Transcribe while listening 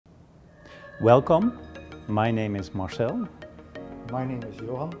Welcome, my name is Marcel. My name is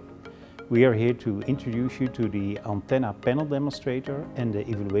Johan. We are here to introduce you to the antenna panel demonstrator and the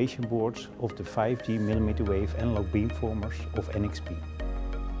evaluation boards of the 5G mmWave analog beamformers of NXP.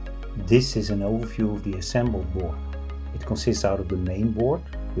 This is an overview of the assembled board. It consists out of the main board,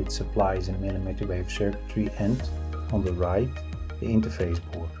 which supplies a mmWave circuitry, and on the right, the interface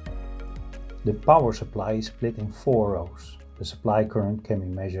board. The power supply is split in 4 rows. The supply current can be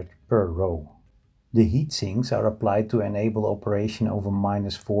measured per row. The heat sinks are applied to enable operation over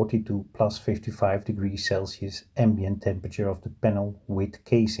 -40 to +55 degrees Celsius ambient temperature of the panel with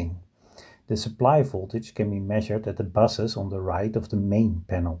casing. The supply voltage can be measured at the buses on the right of the main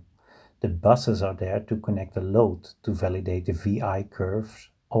panel. The buses are there to connect the load to validate the VI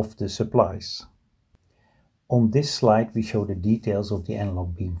curves of the supplies. On this slide we show the details of the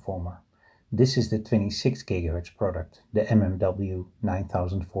analog beamformer. This is the 26 GHz product, the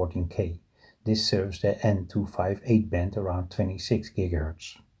mmW9012K. This serves the N258 band around 26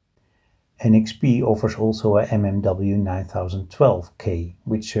 GHz. NXP offers also a mmW9012K,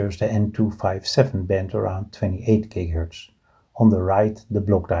 which serves the N257 band around 28 GHz. On the right, the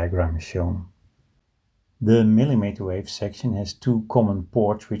block diagram is shown. The mmWave section has 2 common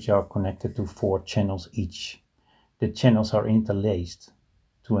ports which are connected to 4 channels each. The channels are interlaced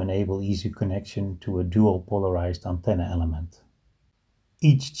to enable easy connection to a dual polarized antenna element.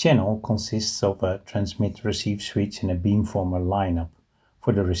 Each channel consists of a transmit-receive switch and a beamformer lineup.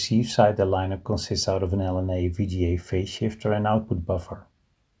 For the receive side, the lineup consists out of an LNA VGA phase shifter and output buffer.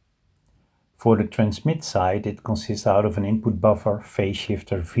 For the transmit side, it consists out of an input buffer, phase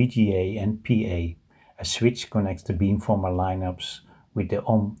shifter, VGA and PA. A switch connects the beamformer lineups with the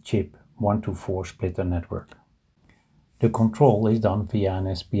on-chip 1-to-4 splitter network. The control is done via an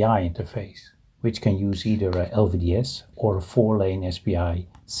SPI interface, which can use either a LVDS or a 4-lane SPI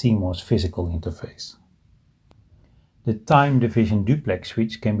CMOS physical interface. The time division duplex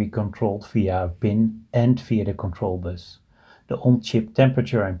switch can be controlled via a pin and via the control bus. The on-chip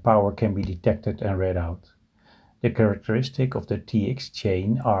temperature and power can be detected and read out. The characteristic of the TX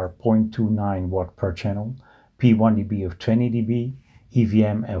chain are 0.29 watt per channel, P1 dB of 20 dB,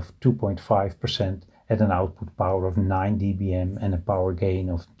 EVM of 2.5% at an output power of 9 dBm and a power gain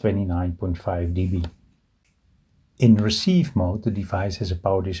of 29.5 dB. In receive mode, the device has a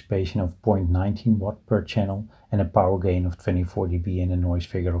power dissipation of 0.19 watt per channel and a power gain of 24 dB and a noise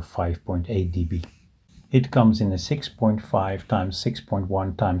figure of 5.8 dB. It comes in a 6.5 x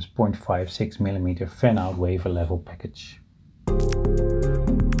 6.1 x 0.56 mm fan-out wafer level package.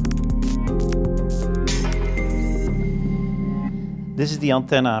 This is the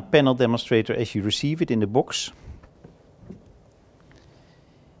antenna panel demonstrator as you receive it in the box.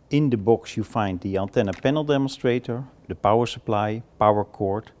 In the box you find the antenna panel demonstrator, the power supply, power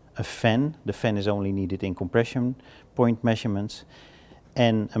cord, a fan. The fan is only needed in compression point measurements,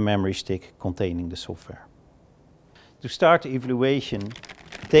 and a memory stick containing the software. To start the evaluation,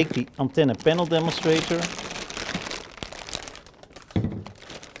 take the antenna panel demonstrator,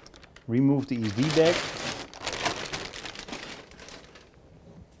 remove the SD bag,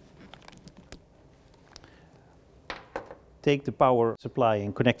 take the power supply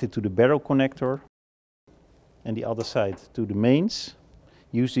and connect it to the barrel connector and the other side to the mains.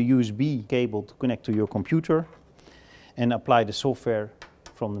 Use the USB cable to connect to your computer and apply the software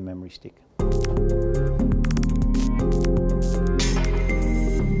from the memory stick.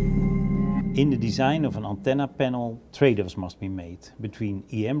 In the design of an antenna panel, trade-offs must be made between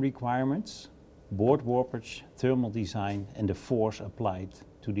EM requirements, board warpage, thermal design and the force applied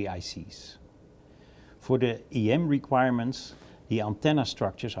to the ICs. For the EM requirements, the antenna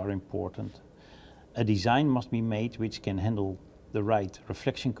structures are important. A design must be made which can handle the right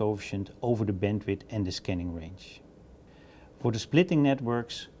reflection coefficient over the bandwidth and the scanning range. For the splitting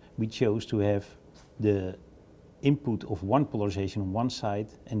networks, we chose to have the input of one polarization on one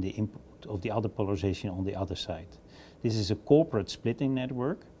side and the input of the other polarization on the other side. This is a corporate splitting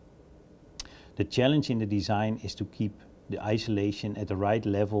network. The challenge in the design is to keep the isolation at the right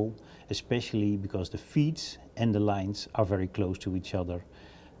level, especially because the feeds and the lines are very close to each other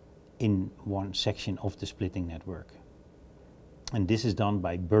in one section of the splitting network. And this is done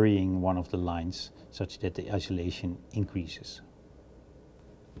by burying one of the lines such that the isolation increases.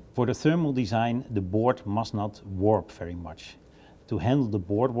 For the thermal design, the board must not warp very much. To handle the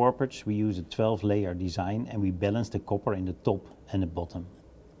board warpage, we use a 12-layer design and we balance the copper in the top and the bottom.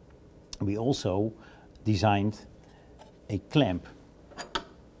 We also designed a clamp.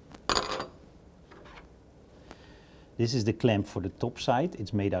 This is the clamp for the top side.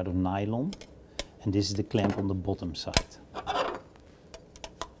 It's made out of nylon, and this is the clamp on the bottom side.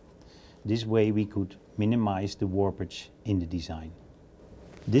 This way we could minimize the warpage in the design.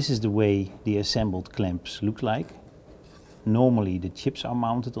 This is the way the assembled clamps look like. Normally the chips are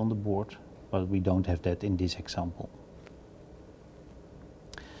mounted on the board, but we don't have that in this example.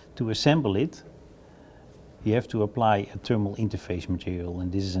 To assemble it, you have to apply a thermal interface material,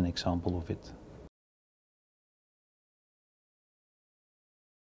 and this is an example of it.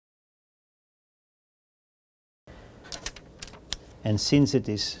 And since it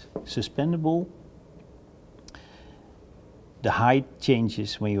is suspendable, the height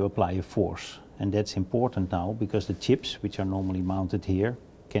changes when you apply a force. And that's important now because the chips, which are normally mounted here,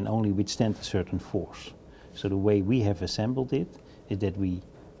 can only withstand a certain force. So the way we have assembled it is that we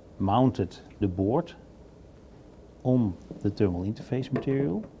mounted the board on the thermal interface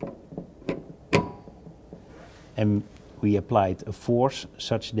material, and we applied a force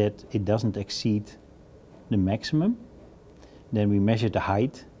such that it doesn't exceed the maximum. Then we measured the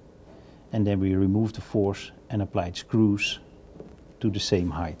height, and then we removed the force and applied screws to the same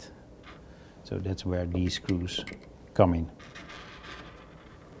height. So that's where these screws come in.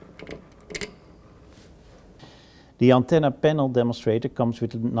 The antenna panel demonstrator comes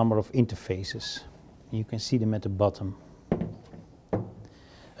with a number of interfaces. You can see them at the bottom.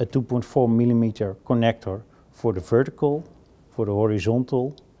 A 2.4 mm connector for the vertical, for the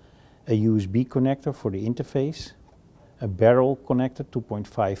horizontal, a USB connector for the interface, a barrel connector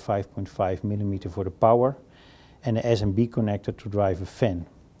 5.5 mm for the power, and a SMB connector to drive a fan.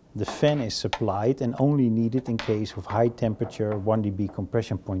 The fan is supplied and only needed in case of high temperature 1 dB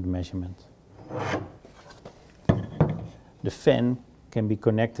compression point measurement. The fan can be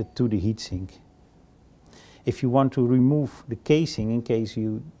connected to the heatsink. If you want to remove the casing in case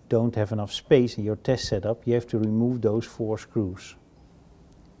you don't have enough space in your test setup, you have to remove those 4 screws.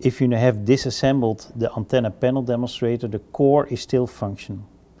 If you have disassembled the antenna panel demonstrator, the core is still functional.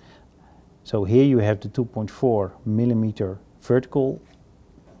 So here you have the 2.4 mm vertical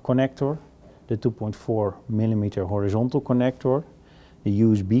connector, the 2.4 mm horizontal connector, the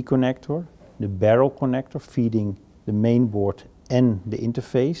USB connector, the barrel connector feeding the main board and the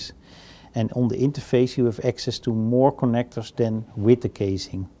interface. And on the interface you have access to more connectors than with the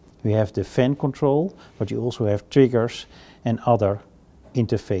casing. You have the fan control, but you also have triggers and other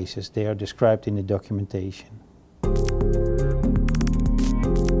interfaces. They are described in the documentation.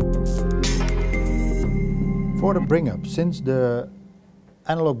 For the bring-up, since the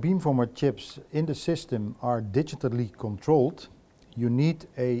analog beamformer chips in the system are digitally controlled, you need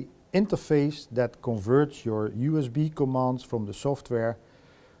an interface that converts your USB commands from the software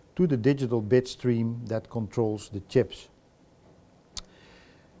to the digital bit stream that controls the chips.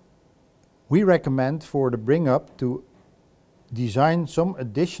 We recommend for the bring-up to design some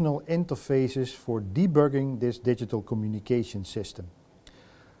additional interfaces for debugging this digital communication system.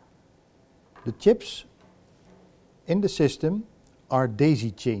 The chips in the system are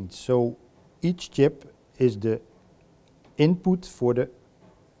daisy chained, so each chip is the input for the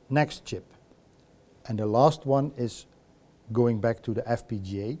next chip, and the last one is going back to the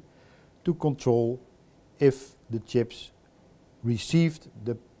FPGA to control if the chips received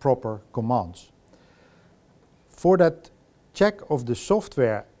the proper commands. For that check of the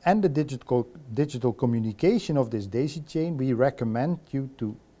software and the digital communication of this daisy chain, we recommend you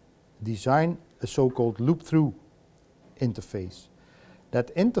to design a so-called loop-through interface.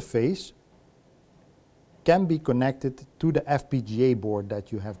 That interface can be connected to the FPGA board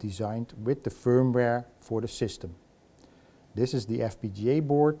that you have designed with the firmware for the system. This is the FPGA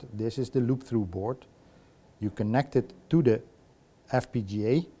board, this is the loop-through board. You connect it to the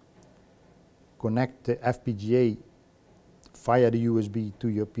FPGA, connect the FPGA via the USB to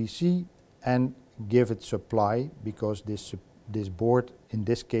your PC and give it supply, because this board in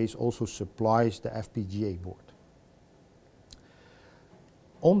this case also supplies the FPGA board.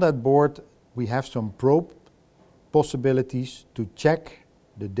 On that board we have some probe possibilities to check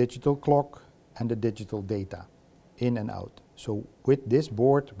the digital clock and the digital data in and out. So with this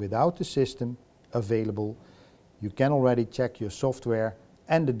board, without the system available, you can already check your software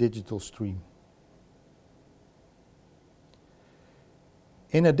and the digital stream.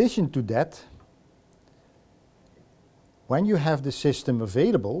 In addition to that, when you have the system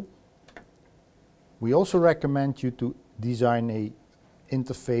available, we also recommend you to design a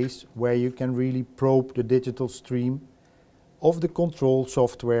interface where you can really probe the digital stream of the control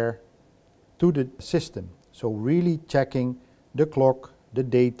software to the system. So really checking the clock, the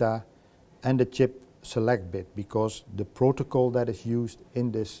data and the chip select bit, because the protocol that is used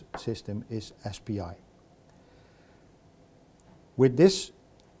in this system is SPI. With this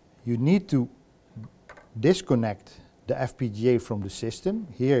you need to disconnect the FPGA from the system.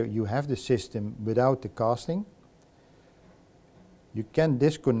 Here you have the system without the casting. You can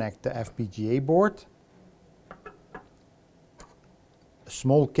disconnect the FPGA board. A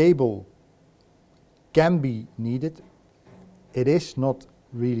small cable can be needed. It is not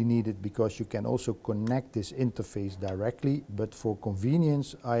really needed because you can also connect this interface directly, but for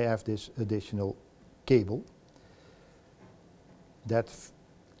convenience I have this additional cable that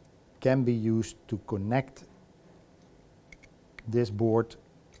can be used to connect this board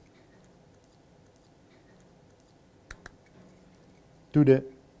to the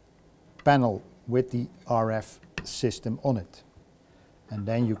panel with the RF system on it. And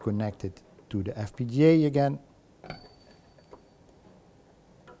then you connect it to the FPGA again.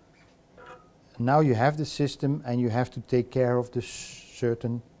 Now you have the system and you have to take care of the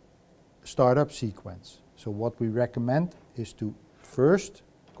certain startup sequence. So what we recommend is to first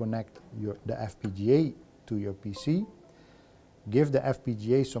connect the FPGA to your PC, give the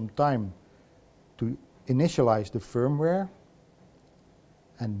FPGA some time to initialize the firmware,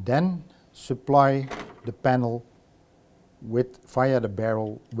 and then supply the panel via the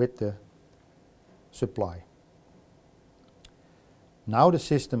barrel with the supply. Now the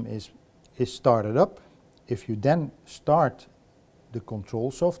system is started up. If you then start the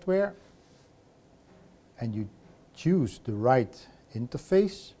control software and you choose the right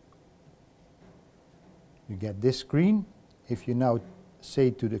interface, you get this screen. If you now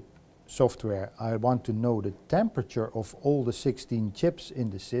say to the software, I want to know the temperature of all the 16 chips in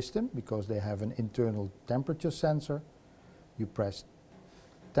the system, because they have an internal temperature sensor, you press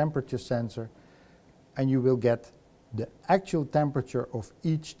temperature sensor and you will get the actual temperature of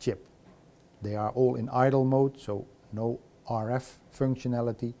each chip. They are all in idle mode, so no RF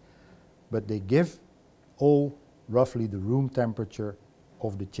functionality, but they give all roughly the room temperature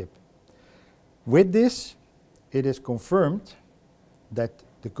of the chip. With this, it is confirmed that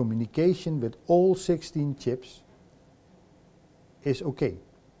the communication with all 16 chips is okay.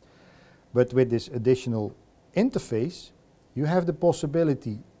 But with this additional interface, you have the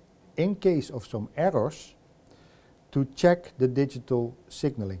possibility, in case of some errors, to check the digital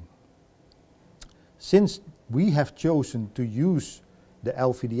signaling. Since we have chosen to use the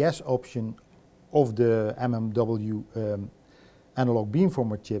LVDS option of the MMW analog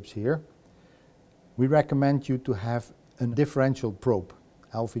beamformer chips here, we recommend you to have a differential probe.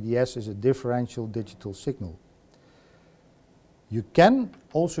 LVDS is a differential digital signal. You can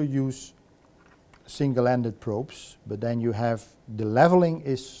also use single-ended probes, but then you have the leveling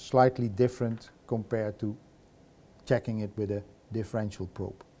is slightly different compared to checking it with a differential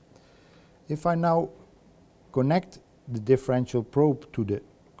probe. If I now connect the differential probe to the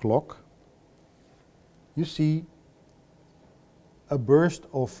clock, you see a burst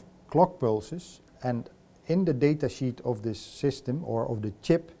of clock pulses, and in the datasheet of this system or of the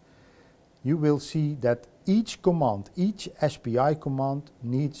chip, you will see that each command, each SPI command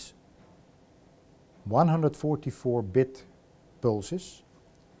needs 144-bit pulses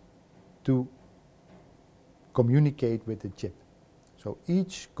to communicate with the chip. So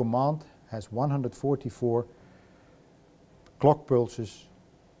each command has 144 clock pulses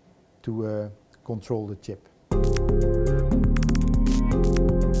to control the chip.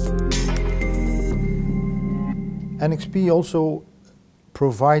 NXP also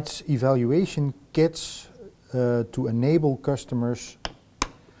provides evaluation kits to enable customers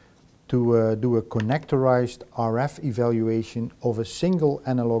to do a connectorized RF evaluation of a single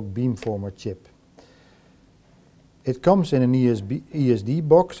analog beamformer chip. It comes in an ESD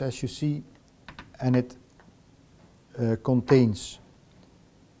box, as you see, and it contains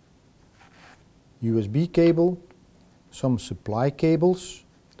USB cable, some supply cables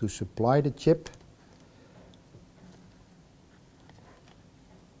to supply the chip,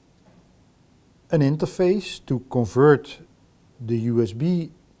 an interface to convert the USB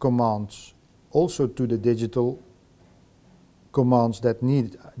commands also to the digital commands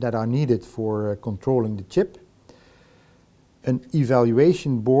that are needed for controlling the chip, an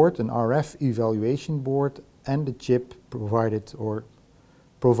evaluation board, an RF evaluation board, and the chip provided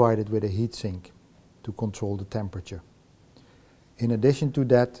with a heatsink to control the temperature. In addition to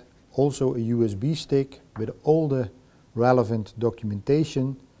that, also a USB stick with all the relevant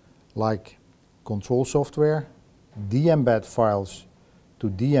documentation like control software, de-embed files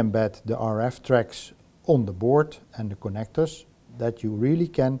to de-embed the RF tracks on the board and the connectors, that you really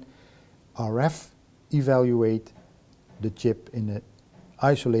can RF evaluate the chip in an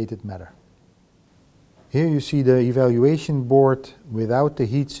isolated manner. Here you see the evaluation board without the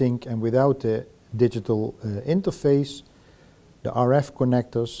heatsink and without the digital interface, the RF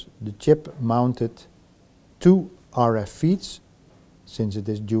connectors, the chip mounted, two RF feeds, since it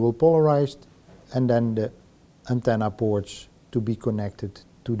is dual polarized, and then the antenna ports to be connected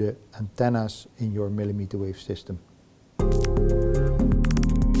to the antennas in your mmWave system.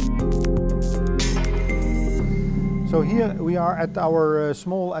 So here we are at our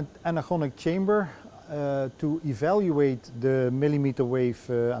small anechoic chamber to evaluate the mmWave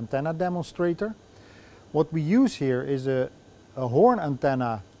antenna demonstrator. What we use here is a horn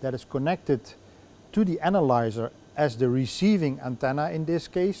antenna that is connected to the analyzer as the receiving antenna in this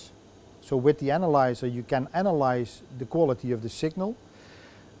case. So with the analyzer you can analyze the quality of the signal,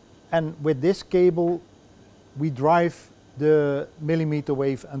 and with this cable we drive the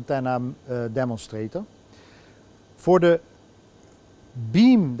mmWave antenna demonstrator. For the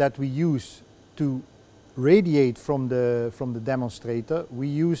beam that we use to radiate from the demonstrator, we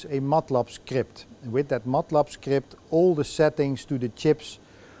use a MATLAB script. And with that MATLAB script, all the settings to the chips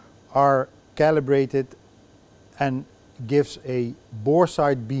are calibrated and gives a bore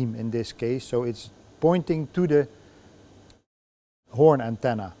side beam in this case, so it's pointing to the horn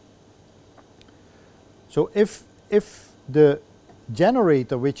antenna. So if the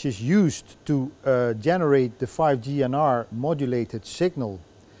generator which is used to generate the 5GNR modulated signal,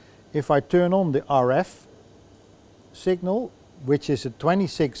 if I turn on the RF signal, which is a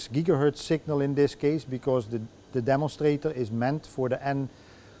 26 GHz signal in this case, because the demonstrator is meant for the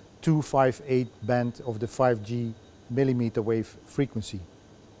N258 band of the 5G mmWave frequency.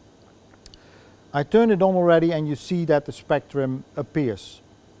 I turn it on already and you see that the spectrum appears.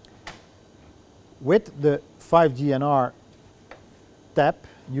 With the 5GNR tab,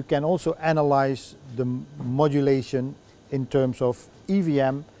 you can also analyze the modulation in terms of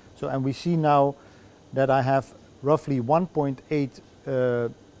EVM. So, and we see now that I have roughly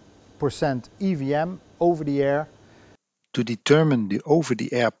 1.8% EVM over the air. To determine the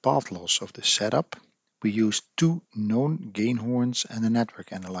over-the-air path loss of the setup, we use two known gain horns and a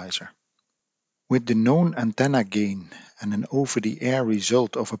network analyzer. With the known antenna gain and an over-the-air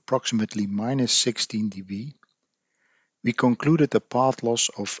result of approximately -16 dB, we concluded a path loss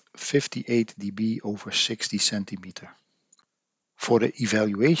of 58 dB over 60 cm. For the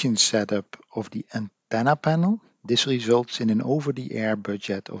evaluation setup of the antenna panel, this results in an over-the-air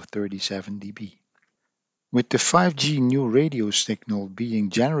budget of 37 dB. With the 5G new radio signal being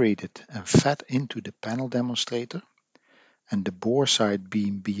generated and fed into the panel demonstrator, and the bore side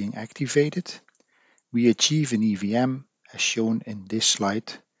beam being activated, we achieve an EVM as shown in this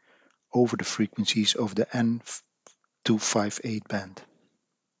slide over the frequencies of the N258 band.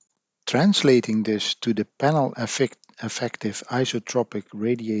 Translating this to the panel effective isotropic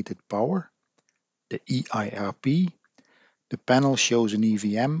radiated power, the EIRP, the panel shows an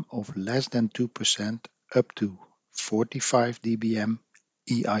EVM of less than 2% up to 45 dBm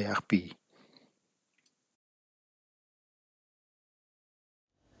EIRP.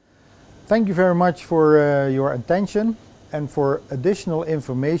 Thank you very much for your attention, and for additional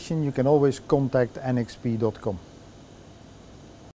information you can always contact nxp.com.